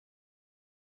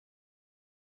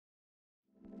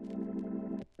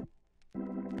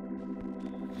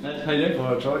Ned, how you doing?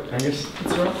 Alright, Troy. Angus.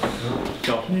 That's right.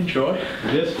 Good afternoon, Troy.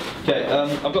 Good. Okay,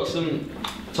 I've got some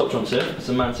top trumps here,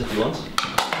 some Man City ones.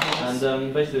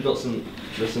 And basically there's some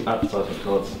advertisement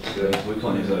cards. Yeah, we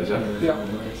can't use those, yeah? Yeah.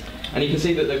 And you can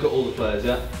see that they've got all the players,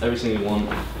 yeah? Every single one.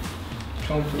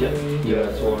 Company. Yeah,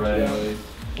 Torre.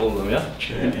 All of them, yeah?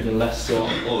 Even less so.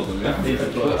 All of them, yeah?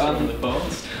 Because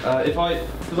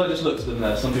I just looked at them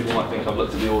there, some people might think I've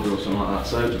looked at the order or something like that,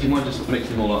 so do you mind just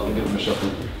mixing them all up and give them a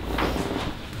shuffle?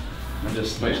 And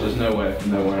just make sure there's no way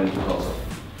any cards up.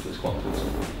 It's quite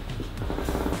important.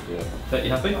 Yeah. Okay,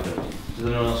 you happy? Does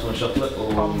anyone else want to shuffle it? Or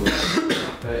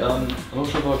okay, I'm not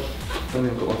sure if I don't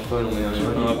think I've got my phone on me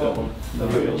anyway. No, I've got one.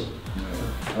 Have you got yours?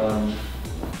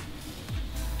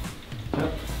 Yeah.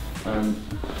 And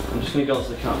I'm just going to go onto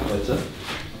the calculator. I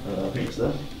think it's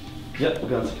there. Yep, we'll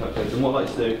go onto the calculator. And what I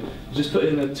like to do is just put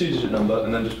in a 2-digit number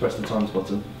and then just press the times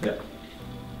button. Yep.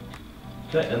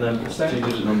 Okay, and then press the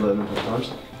 2-digit number and then press times.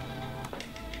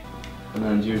 And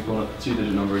then you want a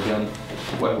 2-digit number again,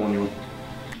 whatever one you want.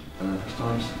 And then press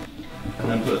times. And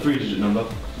then put a 3-digit number.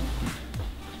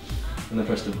 And then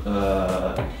press the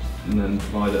and then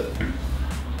divide it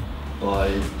by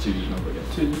 2-digit number again.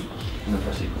 2 digits. And then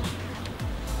press equals.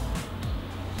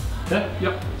 Yeah?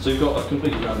 Yep. So you've got a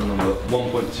completely random number,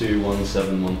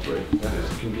 1.21713. That is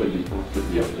completely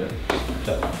yeah.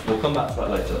 Okay. We'll come back to that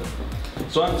later.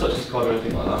 So I haven't touched this card or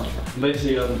anything like that.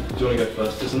 Basically, do you want to go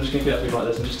first? I'm just going to get up like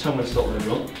this and just tell me to stop whenever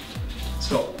you want.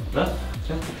 Stop. Yeah?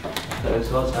 Okay. Take those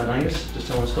cards. And Angus, just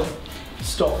tell me to stop.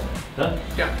 Stop. Yeah?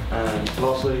 Yeah. And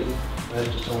lastly,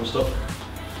 just tell me to stop.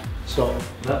 Stop.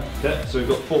 Yeah? Okay, so we've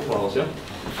got 4 piles, yeah?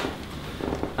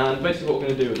 And basically what we're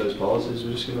going to do with those piles is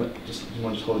we're just going to, do you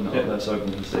mind just holding that up there so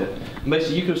everyone can see it? And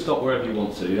basically you can stop wherever you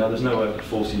want to, yeah? There's no way I could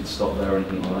force you to stop there or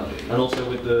anything like that. And also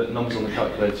with the numbers on the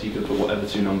calculator you could put whatever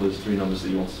 2 numbers, 3 numbers that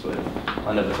you want to put in.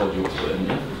 I never told you what to put in,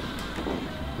 yeah?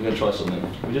 I'm going to try something.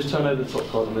 We just turn over the top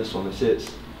card on this one, it's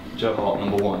Joe Hart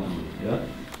number 1, yeah?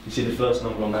 You see the first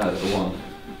number on there is the 1.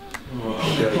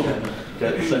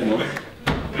 Okay, the second one.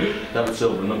 David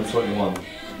Silver, number 21.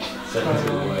 Second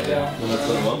silverware, yeah. Number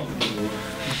 21.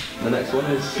 The next one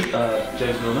is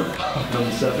James Milner,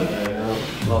 number 7.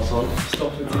 Last one.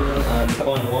 Stop it. And the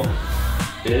final one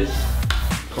is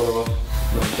Kolarov,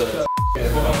 number 30.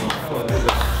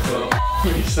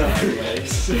 Pretty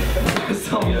sideways.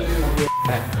 Thank you.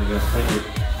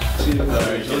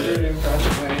 You're doing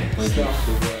impressive stuff.